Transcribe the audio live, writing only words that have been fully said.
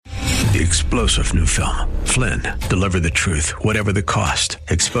the explosive new film, Flynn, Deliver the Truth, Whatever the Cost,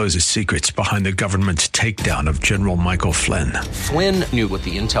 exposes secrets behind the government's takedown of General Michael Flynn. Flynn knew what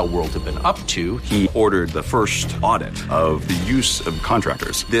the intel world had been up to. He ordered the first audit of the use of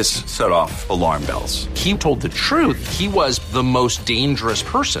contractors. This set off alarm bells. He told the truth. He was the most dangerous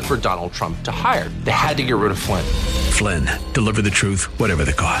person for Donald Trump to hire. They had to get rid of Flynn. Flynn, Deliver the Truth, Whatever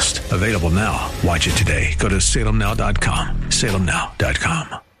the Cost. Available now. Watch it today. Go to salemnow.com.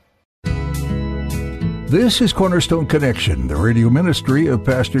 salemnow.com. This is Cornerstone Connection, the radio ministry of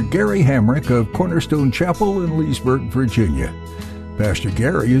Pastor Gary Hamrick of Cornerstone Chapel in Leesburg, Virginia. Pastor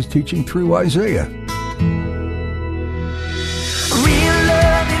Gary is teaching through Isaiah. Real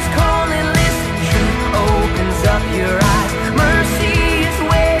love is calling, listen, truth opens up your eyes. Mercy is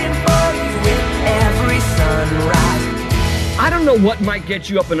waiting for you with every sunrise. I don't know what might get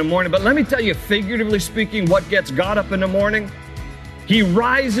you up in the morning, but let me tell you, figuratively speaking, what gets God up in the morning? He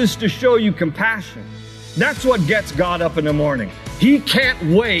rises to show you compassion. That's what gets God up in the morning. He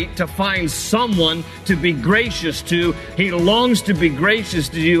can't wait to find someone to be gracious to. He longs to be gracious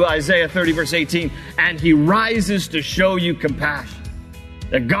to you, Isaiah 30, verse 18, and he rises to show you compassion.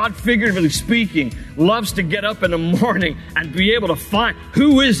 That God, figuratively speaking, loves to get up in the morning and be able to find,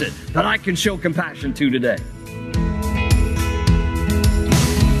 who is it that I can show compassion to today?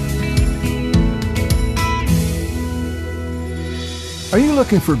 Are you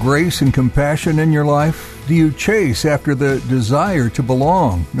looking for grace and compassion in your life? Do you chase after the desire to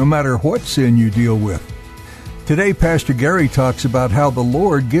belong, no matter what sin you deal with? Today, Pastor Gary talks about how the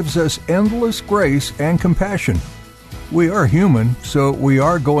Lord gives us endless grace and compassion. We are human, so we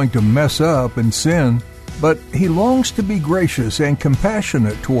are going to mess up and sin, but He longs to be gracious and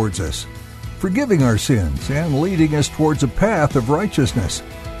compassionate towards us, forgiving our sins and leading us towards a path of righteousness.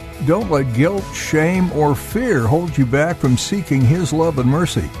 Don't let guilt, shame, or fear hold you back from seeking His love and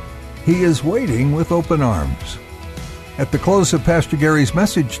mercy. He is waiting with open arms. At the close of Pastor Gary's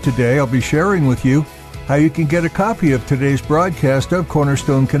message today, I'll be sharing with you how you can get a copy of today's broadcast of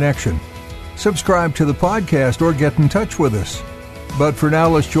Cornerstone Connection. Subscribe to the podcast or get in touch with us. But for now,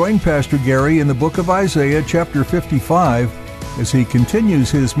 let's join Pastor Gary in the book of Isaiah, chapter 55, as he continues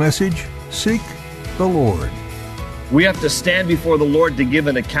his message, Seek the Lord. We have to stand before the Lord to give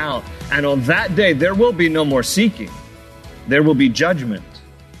an account. And on that day, there will be no more seeking. There will be judgment.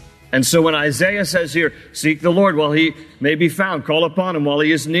 And so when Isaiah says here, seek the Lord while He may be found, call upon Him while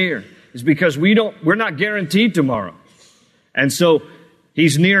He is near, it's because we're not guaranteed tomorrow. And so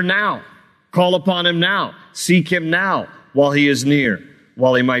He's near now. Call upon Him now. Seek Him now while He is near,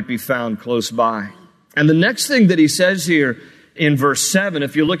 while He might be found close by. And the next thing that He says here in verse 7,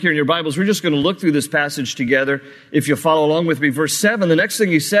 if you look here in your Bibles, we're just going to look through this passage together. If you follow along with me, verse 7, the next thing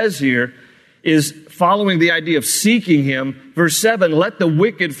He says here is following the idea of seeking Him. Verse 7, let the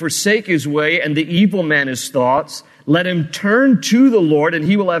wicked forsake his way and the evil man his thoughts. Let him turn to the Lord and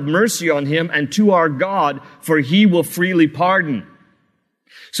He will have mercy on him, and to our God, for He will freely pardon.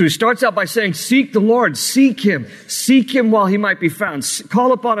 So he starts out by saying, seek the Lord, seek Him while He might be found.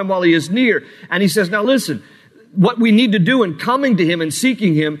 Call upon Him while He is near. And he says, now listen, what we need to do in coming to Him and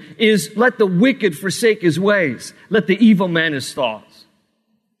seeking Him is let the wicked forsake his ways. Let the evil man his thoughts.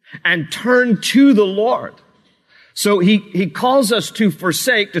 And turn to the Lord. So he calls us to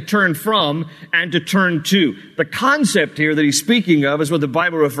forsake, to turn from, and to turn to. The concept here that he's speaking of is what the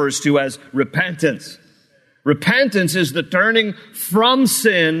Bible refers to as repentance. Repentance is the turning from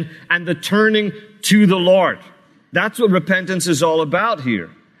sin and the turning to the Lord. That's what repentance is all about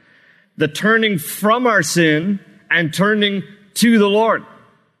here. The turning from our sin and turning to the Lord.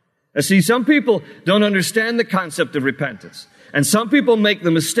 Now, see, some people don't understand the concept of repentance. And some people make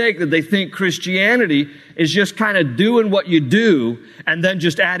the mistake that they think Christianity is just kind of doing what you do and then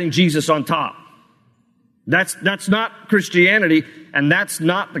just adding Jesus on top. That's not Christianity, and that's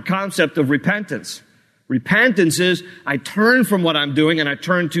not the concept of repentance. Repentance is, I turn from what I'm doing and I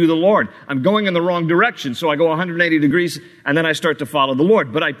turn to the Lord. I'm going in the wrong direction, so I go 180 degrees and then I start to follow the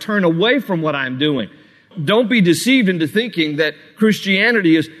Lord. But I turn away from what I'm doing. Don't be deceived into thinking that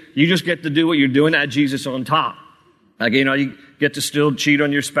Christianity is, you just get to do what you're doing, add Jesus on top. Like, you get to still cheat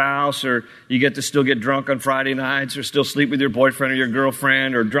on your spouse, or you get to still get drunk on Friday nights, or still sleep with your boyfriend or your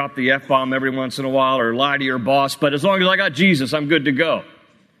girlfriend, or drop the F-bomb every once in a while, or lie to your boss. But as long as I got Jesus, I'm good to go.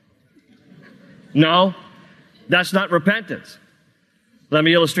 No, that's not repentance. Let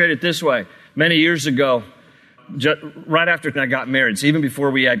me illustrate it this way. Many years ago, right after I got married, so even before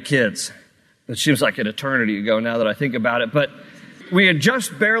we had kids, it seems like an eternity ago now that I think about it, but we had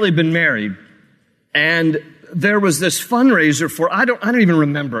just barely been married, and there was this fundraiser for, I don't even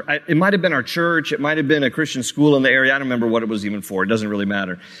remember. It might have been our church. It might have been a Christian school in the area. I don't remember what it was even for. It doesn't really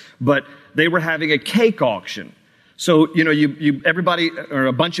matter. But they were having a cake auction. So, everybody, or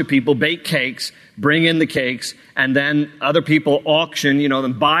a bunch of people bake cakes, bring in the cakes, and then other people auction,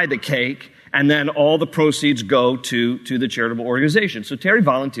 and buy the cake, and then all the proceeds go to the charitable organization. So Terry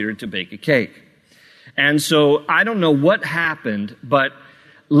volunteered to bake a cake. And so I don't know what happened, but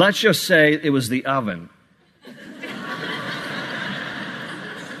let's just say it was the oven.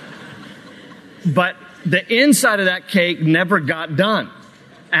 But the inside of that cake never got done.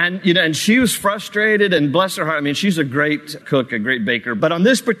 And she was frustrated, and bless her heart, I mean, she's a great cook, a great baker. But on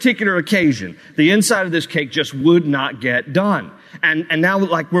this particular occasion, the inside of this cake just would not get done. And now,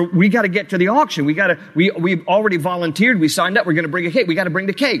 we got to get to the auction. We've already volunteered. We signed up. We're going to bring a cake. We got to bring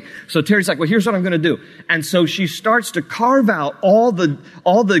the cake. So Terry's like, well, here's what I'm going to do. And so she starts to carve out all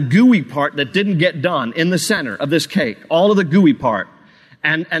the gooey part that didn't get done in the center of this cake, all of the gooey part.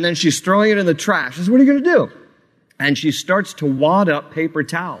 And then she's throwing it in the trash. She says, what are you going to do? And she starts to wad up paper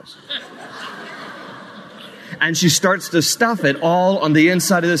towels. And she starts to stuff it all on the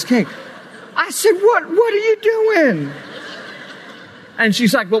inside of this cake. I said, what are you doing? And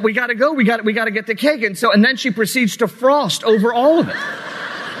she's like, well, we got to go. We got to get the cake. And then she proceeds to frost over all of it.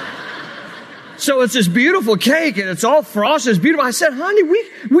 So it's this beautiful cake, and it's all frosted. It's beautiful. I said, honey,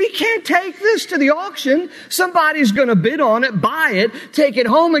 we can't take this to the auction. Somebody's going to bid on it, buy it, take it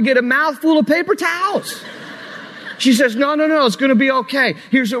home, and get a mouthful of paper towels. She says, no, it's going to be okay.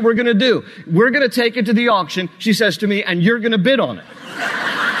 Here's what we're going to do. We're going to take it to the auction, she says to me, and you're going to bid on it.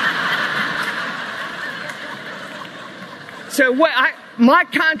 So my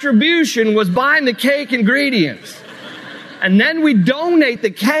contribution was buying the cake ingredients. And then we donate the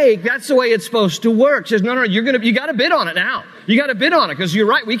cake. That's the way it's supposed to work. She says, no, you got to bid on it now. You got to bid on it, because you're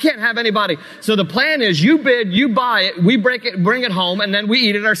right. We can't have anybody. So the plan is you bid, you buy it, we break it, bring it home, and then we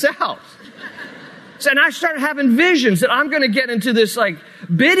eat it ourselves. So, and I started having visions that I'm going to get into this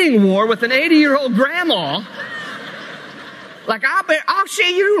bidding war with an 80-year-old grandma. I'll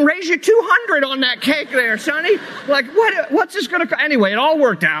see you and raise you 200 on that cake there, sonny. What's this going to... Anyway, it all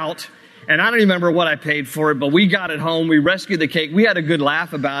worked out. And I don't remember what I paid for it, but we got it home. We rescued the cake. We had a good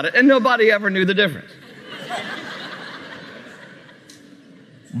laugh about it, and nobody ever knew the difference.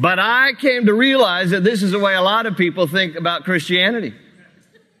 But I came to realize that this is the way a lot of people think about Christianity.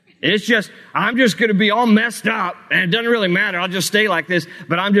 It's just, I'm just going to be all messed up, and it doesn't really matter. I'll just stay like this,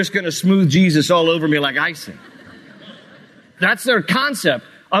 but I'm just going to smooth Jesus all over me like icing. That's their concept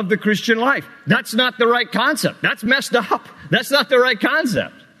of the Christian life. That's not the right concept. That's messed up. That's not the right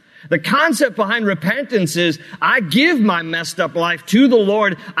concept. The concept behind repentance is I give my messed up life to the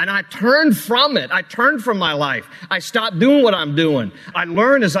Lord, and I turn from it. I turn from my life. I stop doing what I'm doing. I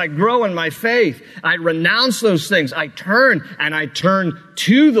learn as I grow in my faith. I renounce those things. I turn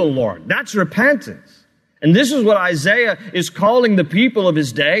to the Lord. That's repentance. And this is what Isaiah is calling the people of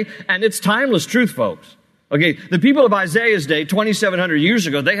his day, and it's timeless truth, folks. Okay, the people of Isaiah's day, 2,700 years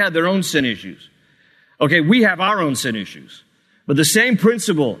ago, they had their own sin issues. Okay, we have our own sin issues. But the same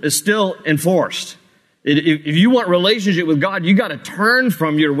principle is still enforced. If you want relationship with God, you got to turn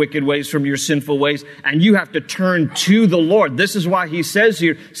from your wicked ways, from your sinful ways, and you have to turn to the Lord. This is why he says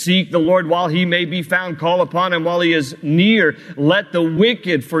here, seek the Lord while he may be found, call upon him while he is near. Let the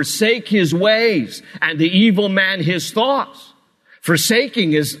wicked forsake his ways, and the evil man his thoughts.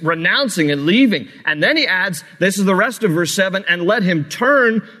 Forsaking is renouncing and leaving. And then he adds, this is the rest of verse 7, and let him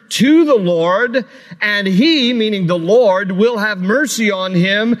turn to the Lord, and he, meaning the Lord, will have mercy on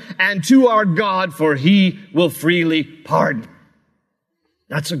him, and to our God, for he will freely pardon.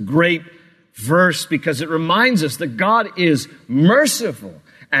 That's a great verse, because it reminds us that God is merciful,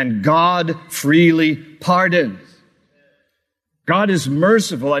 and God freely pardons. God is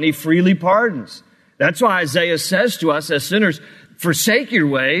merciful, and he freely pardons. That's why Isaiah says to us as sinners, forsake your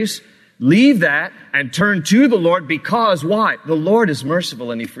ways, leave that, and turn to the Lord, because why? The Lord is merciful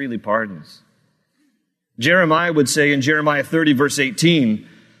and he freely pardons. Jeremiah would say in Jeremiah 30, verse 18,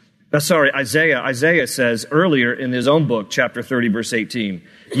 Isaiah says earlier in his own book, chapter 30, verse 18,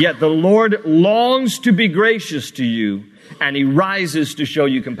 yet the Lord longs to be gracious to you, and he rises to show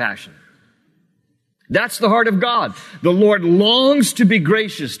you compassion. That's the heart of God. The Lord longs to be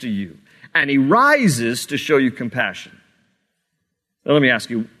gracious to you, and he rises to show you compassion. Now, let me ask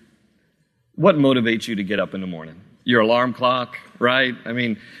you, what motivates you to get up in the morning? Your alarm clock, right? I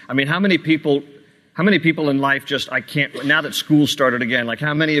mean, how many people in life just, I can't, now that school started again,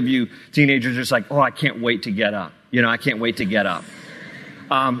 how many of you teenagers are just like, oh, I can't wait to get up. I can't wait to get up.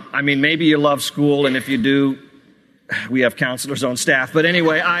 Maybe you love school, and if you do, we have counselors on staff. But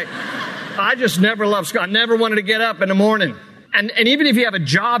anyway, I just never loved school. I never wanted to get up in the morning. And even if you have a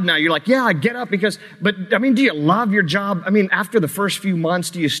job now, you're like, yeah, I get up but I mean, do you love your job? I mean, after the first few months,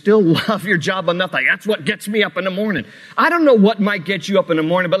 do you still love your job enough? Like, that's what gets me up in the morning. I don't know what might get you up in the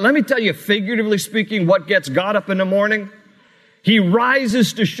morning, but let me tell you, figuratively speaking, what gets God up in the morning? He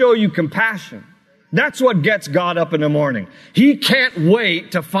rises to show you compassion. That's what gets God up in the morning. He can't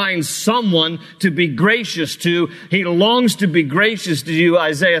wait to find someone to be gracious to. He longs to be gracious to you,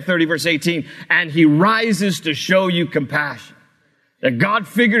 Isaiah 30 verse 18, and he rises to show you compassion. That God,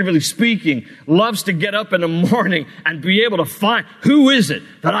 figuratively speaking, loves to get up in the morning and be able to find, who is it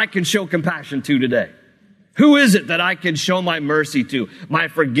that I can show compassion to today? Who is it that I can show my mercy to, my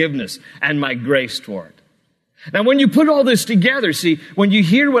forgiveness, and my grace toward? Now, when you put all this together, see, when you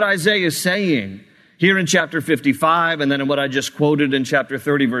hear what Isaiah is saying here in chapter 55, and then in what I just quoted in chapter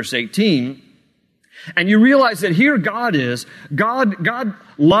 30, verse 18, and you realize that here God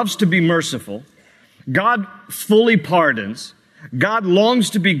loves to be merciful. God fully pardons. God longs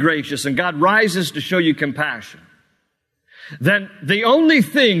to be gracious, and God rises to show you compassion. Then the only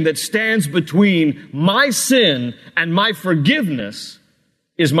thing that stands between my sin and my forgiveness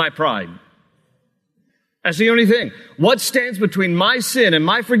is my pride. That's the only thing. What stands between my sin and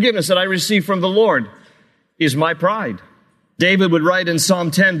my forgiveness that I receive from the Lord is my pride. David would write in Psalm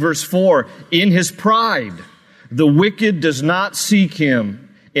 10, verse 4, in his pride, the wicked does not seek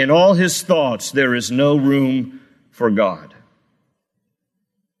him. In all his thoughts, there is no room for God.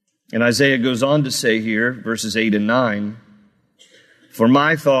 And Isaiah goes on to say here, verses 8 and 9, for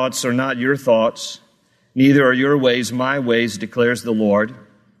my thoughts are not your thoughts, neither are your ways my ways, declares the Lord.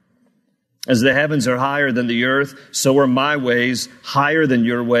 As the heavens are higher than the earth, so are my ways higher than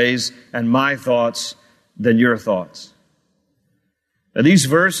your ways, and my thoughts than your thoughts. Now, these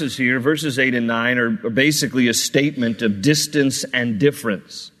verses here, verses 8 and 9, are basically a statement of distance and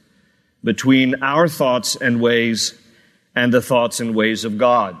difference between our thoughts and ways and the thoughts and ways of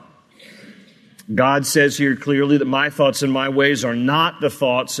God. God says here clearly that my thoughts and my ways are not the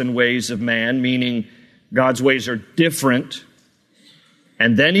thoughts and ways of man, meaning God's ways are different.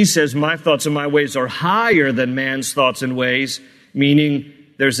 And then he says, my thoughts and my ways are higher than man's thoughts and ways, meaning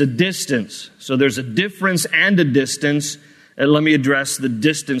there's a distance. So there's a difference and a distance. And let me address the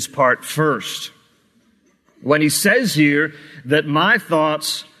distance part first. When he says here that my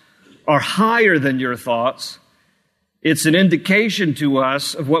thoughts are higher than your thoughts, it's an indication to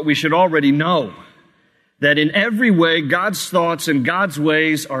us of what we should already know. That in every way, God's thoughts and God's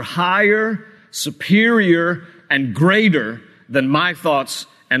ways are higher, superior, and greater than my thoughts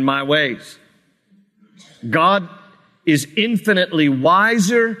and my ways. God is infinitely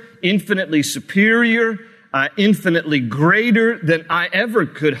wiser, infinitely superior, infinitely greater than I ever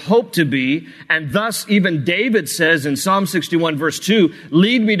could hope to be. And thus, even David says in Psalm 61, verse 2,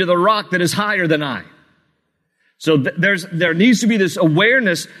 lead me to the rock that is higher than I. So there needs to be this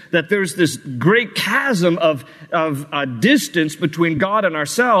awareness that there's this great chasm of distance between God and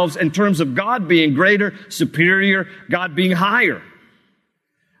ourselves in terms of God being greater, superior, God being higher.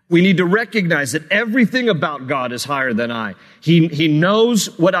 We need to recognize that everything about God is higher than I. He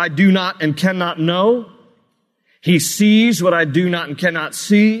knows what I do not and cannot know. He sees what I do not and cannot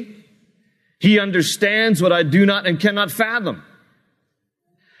see. He understands what I do not and cannot fathom.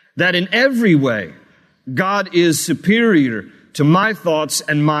 That in every way, God is superior to my thoughts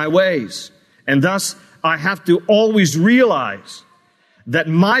and my ways. And thus, I have to always realize that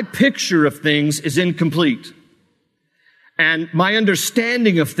my picture of things is incomplete. And my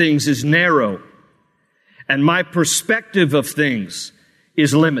understanding of things is narrow. And my perspective of things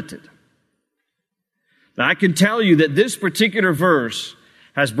is limited. Now, I can tell you that this particular verse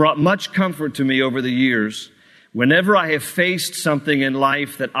has brought much comfort to me over the years whenever I have faced something in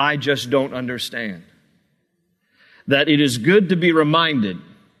life that I just don't understand. That it is good to be reminded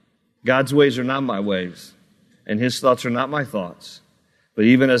God's ways are not my ways, and His thoughts are not my thoughts. But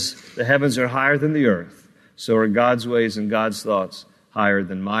even as the heavens are higher than the earth, so are God's ways and God's thoughts higher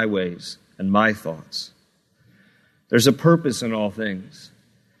than my ways and my thoughts. There's a purpose in all things.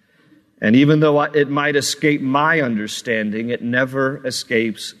 And even though it might escape my understanding, it never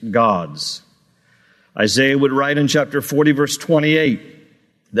escapes God's. Isaiah would write in chapter 40, verse 28,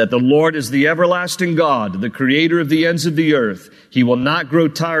 that the Lord is the everlasting God, the creator of the ends of the earth. He will not grow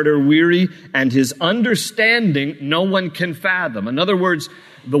tired or weary, and His understanding no one can fathom. In other words,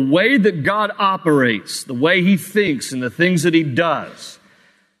 the way that God operates, the way He thinks and the things that He does,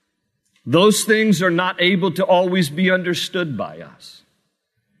 those things are not able to always be understood by us.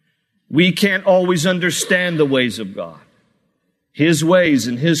 We can't always understand the ways of God. His ways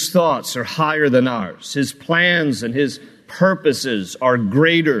and His thoughts are higher than ours. His plans and His purposes are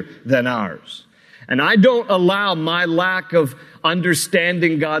greater than ours. And I don't allow my lack of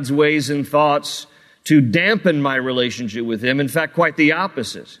understanding God's ways and thoughts to dampen my relationship with Him. In fact, quite the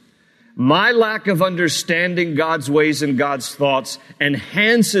opposite. My lack of understanding God's ways and God's thoughts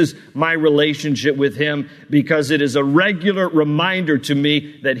enhances my relationship with Him because it is a regular reminder to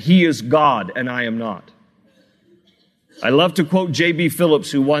me that He is God and I am not. I love to quote J.B.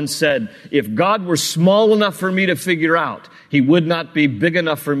 Phillips, who once said, "If God were small enough for me to figure out, He would not be big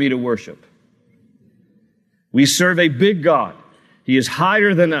enough for me to worship." We serve a big God. He is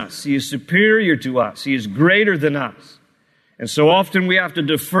higher than us. He is superior to us. He is greater than us. And so often we have to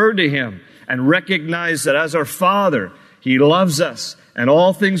defer to Him and recognize that as our Father, He loves us. And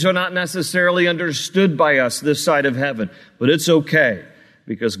all things are not necessarily understood by us this side of heaven. But it's okay,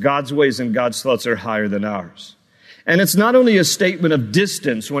 because God's ways and God's thoughts are higher than ours. And it's not only a statement of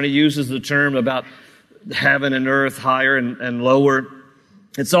distance when He uses the term about heaven and earth, higher and lower.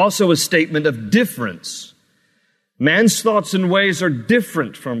 It's also a statement of difference. Man's thoughts and ways are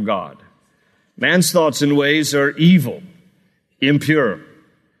different from God. Man's thoughts and ways are evil, impure,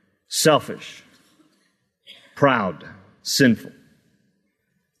 selfish, proud, sinful.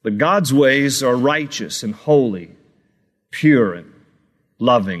 But God's ways are righteous and holy, pure and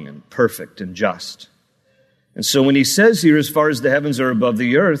loving and perfect and just. And so when He says here, as far as the heavens are above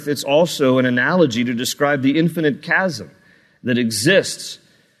the earth, it's also an analogy to describe the infinite chasm that exists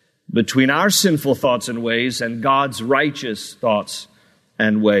between our sinful thoughts and ways and God's righteous thoughts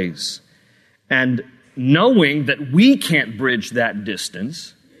and ways. And knowing that we can't bridge that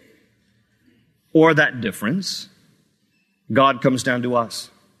distance or that difference, God comes down to us.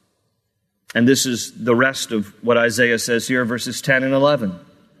 And this is the rest of what Isaiah says here, verses 10 and 11.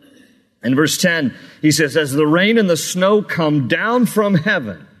 In verse 10, he says, "As the rain and the snow come down from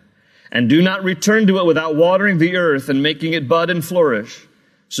heaven and do not return to it without watering the earth and making it bud and flourish,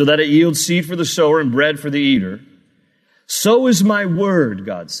 so that it yields seed for the sower and bread for the eater, so is my word,"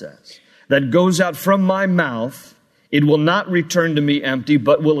 God says, "that goes out from my mouth. It will not return to me empty,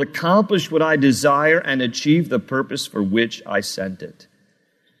 but will accomplish what I desire and achieve the purpose for which I sent it."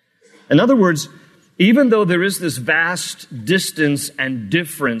 In other words, even though there is this vast distance and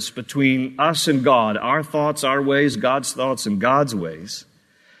difference between us and God, our thoughts, our ways, God's thoughts, and God's ways,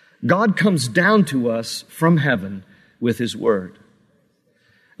 God comes down to us from heaven with His Word.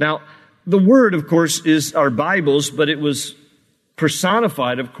 Now, the Word, of course, is our Bibles, but it was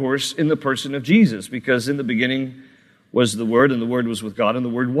personified, of course, in the person of Jesus, because in the beginning was the Word, and the Word was with God, and the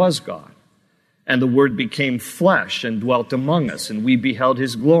Word was God. And the Word became flesh and dwelt among us, and we beheld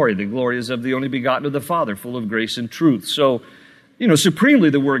His glory. The glory is of the only begotten of the Father, full of grace and truth. So, supremely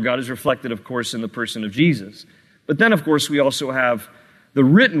the Word of God is reflected, of course, in the person of Jesus. But then, of course, we also have the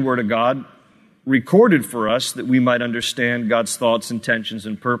written Word of God recorded for us that we might understand God's thoughts, intentions,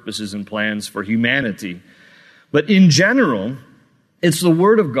 and purposes and plans for humanity. But in general, it's the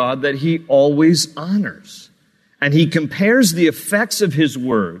Word of God that He always honors. And He compares the effects of His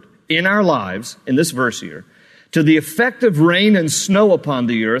Word in our lives, in this verse here, to the effect of rain and snow upon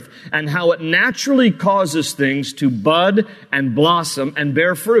the earth and how it naturally causes things to bud and blossom and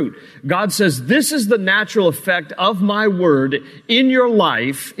bear fruit. God says, this is the natural effect of my word in your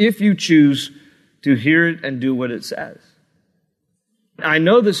life if you choose to hear it and do what it says. I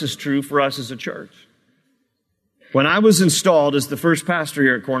know this is true for us as a church. When I was installed as the first pastor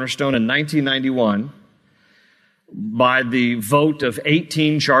here at Cornerstone in 1991, by the vote of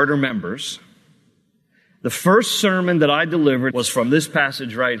 18 charter members, the first sermon that I delivered was from this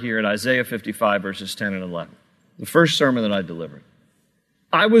passage right here in Isaiah 55, verses 10 and 11. The first sermon that I delivered.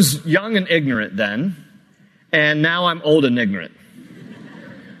 I was young and ignorant then, and now I'm old and ignorant.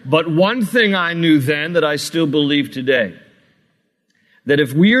 But one thing I knew then that I still believe today, that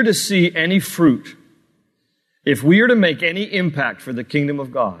if we are to see any fruit, if we are to make any impact for the kingdom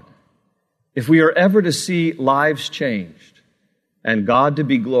of God, if we are ever to see lives changed and God to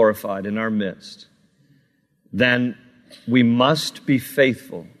be glorified in our midst, then we must be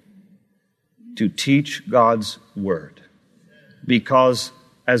faithful to teach God's word. Because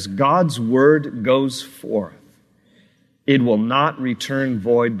as God's word goes forth, it will not return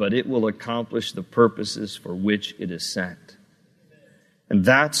void, but it will accomplish the purposes for which it is sent. And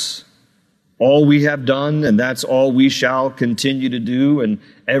that's all we have done, and that's all we shall continue to do, and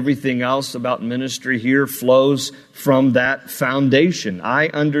everything else about ministry here flows from that foundation. I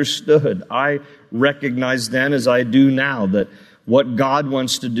understood, I recognize then as I do now, that what God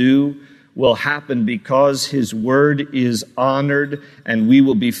wants to do will happen because His word is honored, and we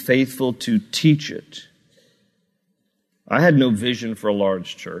will be faithful to teach it. I had no vision for a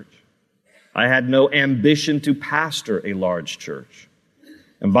large church. I had no ambition to pastor a large church.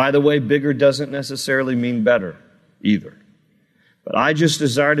 And by the way, bigger doesn't necessarily mean better either. But I just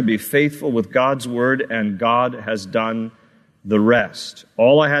desire to be faithful with God's word, and God has done the rest.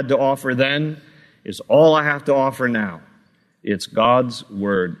 All I had to offer then is all I have to offer now. It's God's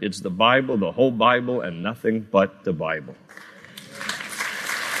word. It's the Bible, the whole Bible, and nothing but the Bible.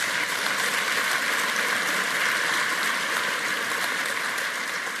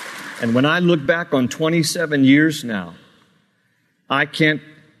 And when I look back on 27 years now, I can't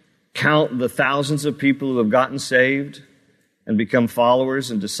count the thousands of people who have gotten saved and become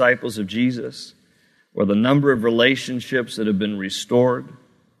followers and disciples of Jesus, or the number of relationships that have been restored,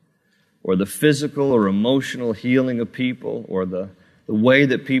 or the physical or emotional healing of people, or the way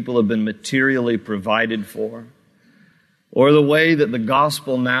that people have been materially provided for, or the way that the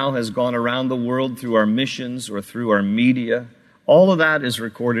gospel now has gone around the world through our missions or through our media. All of that is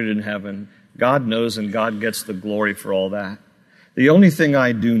recorded in heaven. God knows, and God gets the glory for all that. The only thing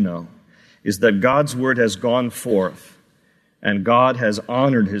I do know is that God's word has gone forth, and God has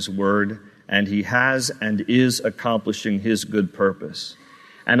honored his word, and he has and is accomplishing his good purpose.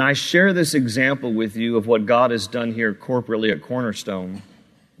 And I share this example with you of what God has done here corporately at Cornerstone,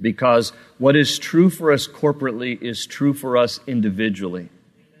 because what is true for us corporately is true for us individually.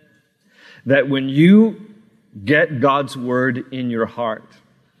 That when you get God's word in your heart,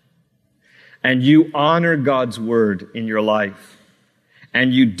 and you honor God's word in your life,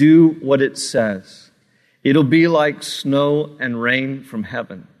 and you do what it says, it'll be like snow and rain from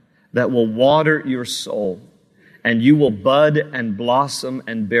heaven that will water your soul, and you will bud and blossom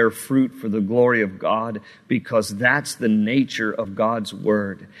and bear fruit for the glory of God, because that's the nature of God's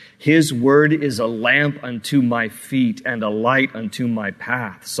word. His word is a lamp unto my feet and a light unto my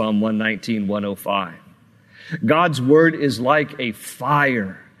path, Psalm 119, 105. God's word is like a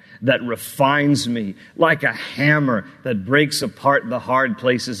fire that refines me, like a hammer that breaks apart the hard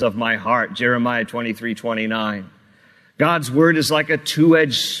places of my heart, Jeremiah 23, 29. God's word is like a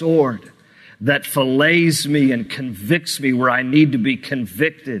two-edged sword that fillets me and convicts me where I need to be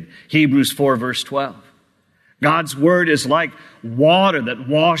convicted, Hebrews 4, verse 12. God's word is like water that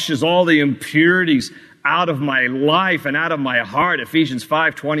washes all the impurities out of my life and out of my heart, Ephesians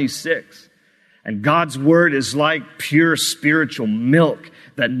 5, 26. And God's word is like pure spiritual milk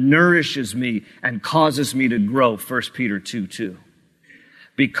that nourishes me and causes me to grow, 1 Peter 2, 2.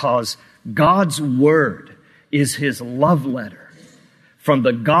 Because God's word is his love letter from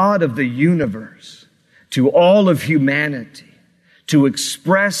the God of the universe to all of humanity to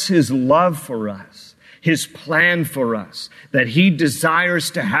express his love for us, his plan for us, that he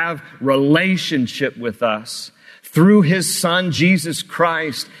desires to have relationship with us through his Son, Jesus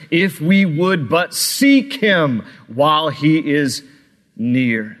Christ, if we would but seek him while he is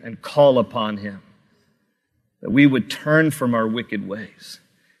near and call upon him. That we would turn from our wicked ways,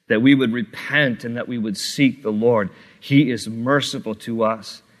 that we would repent, and that we would seek the Lord. He is merciful to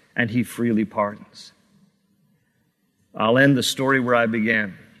us, and he freely pardons. I'll end the story where I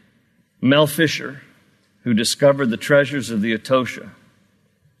began. Mel Fisher, who discovered the treasures of the Etosha,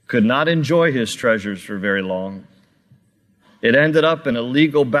 could not enjoy his treasures for very long. It ended up in a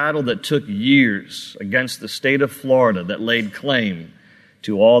legal battle that took years against the state of Florida that laid claim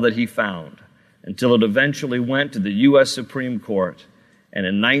to all that he found, until it eventually went to the U.S. Supreme Court. And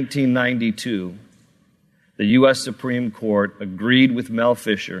in 1992, the U.S. Supreme Court agreed with Mel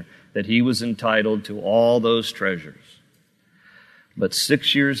Fisher that he was entitled to all those treasures. But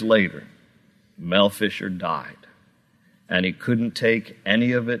 6 years later, Mel Fisher died, and he couldn't take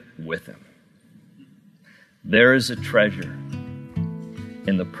any of it with him. There is a treasure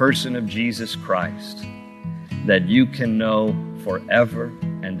in the person of Jesus Christ that you can know forever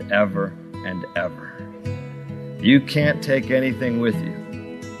and ever and ever. You can't take anything with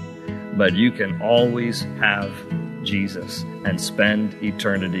you, but you can always have Jesus and spend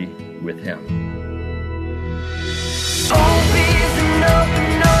eternity with him. Hope is an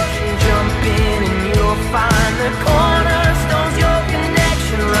open ocean, jump in and you'll find the cornerstone's your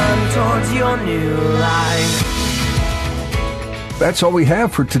connection, run towards your new life. That's all we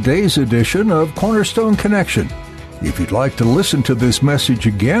have for today's edition of Cornerstone Connection. If you'd like to listen to this message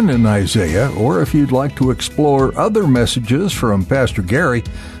again in Isaiah, or if you'd like to explore other messages from Pastor Gary,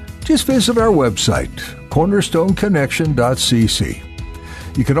 just visit our website, cornerstoneconnection.cc.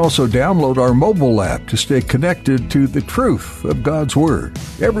 You can also download our mobile app to stay connected to the truth of God's Word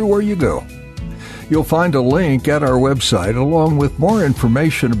everywhere you go. You'll find a link at our website along with more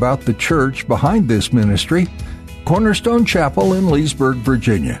information about the church behind this ministry, Cornerstone Chapel in Leesburg,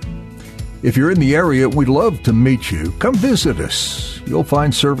 Virginia. If you're in the area, we'd love to meet you. Come visit us. You'll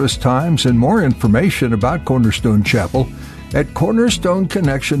find service times and more information about Cornerstone Chapel at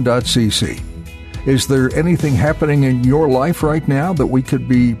cornerstoneconnection.cc. Is there anything happening in your life right now that we could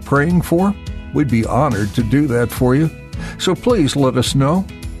be praying for? We'd be honored to do that for you. So please let us know.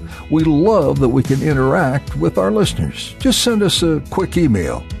 We love that we can interact with our listeners. Just send us a quick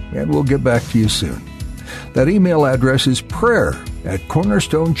email, and we'll get back to you soon. That email address is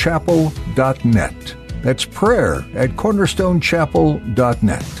prayer@cornerstonechapel.net. That's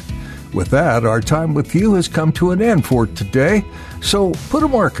prayer@cornerstonechapel.net. With that, our time with you has come to an end for today. So put a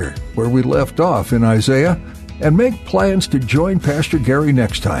marker where we left off in Isaiah and make plans to join Pastor Gary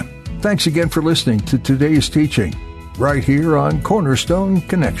next time. Thanks again for listening to today's teaching right here on Cornerstone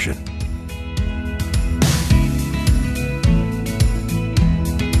Connection.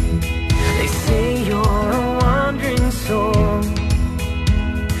 They say you're a wandering soul,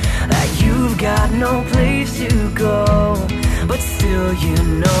 that you've got no place to go, but still you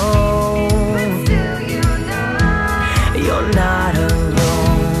know, you're not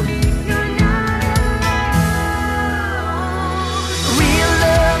alone. Real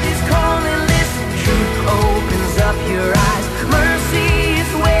love is calling, listen, truth opens up your eyes. Mercy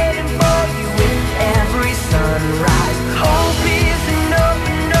is waiting for you with every sunrise. Hope is an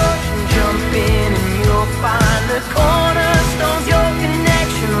open ocean, jump in and you'll find the cornerstones, your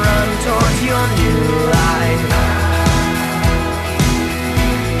connection, run towards your new life.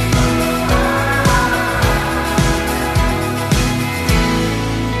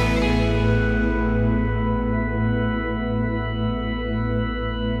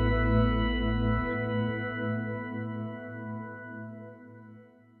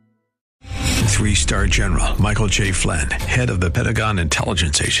 Three-star General Michael J. Flynn, head of the Pentagon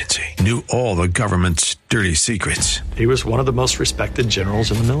Intelligence Agency, knew all the government's dirty secrets. He was one of the most respected generals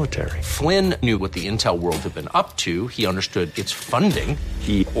in the military. Flynn knew what the intel world had been up to. He understood its funding.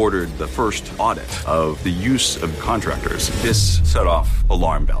 He ordered the first audit of the use of contractors. This set off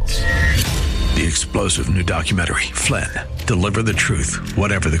alarm bells. The explosive new documentary, Flynn, Deliver the Truth,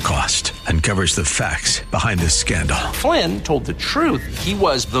 Whatever the Cost, uncovers the facts behind this scandal. Flynn told the truth. He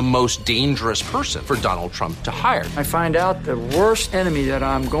was the most dangerous person for Donald Trump to hire. I find out the worst enemy that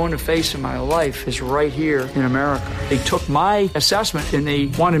I'm going to face in my life is right here in America. They took my assessment and they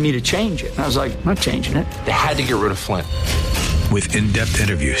wanted me to change it. And I was like, I'm not changing it. They had to get rid of Flynn. With in-depth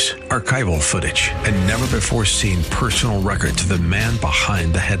interviews, archival footage, and never-before-seen personal records of the man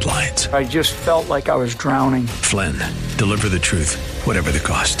behind the headlines. I just felt like I was drowning. Flynn, Deliver the Truth, Whatever the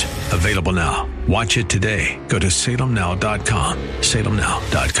Cost. Available now. Watch it today. Go to salemnow.com.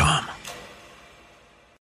 salemnow.com.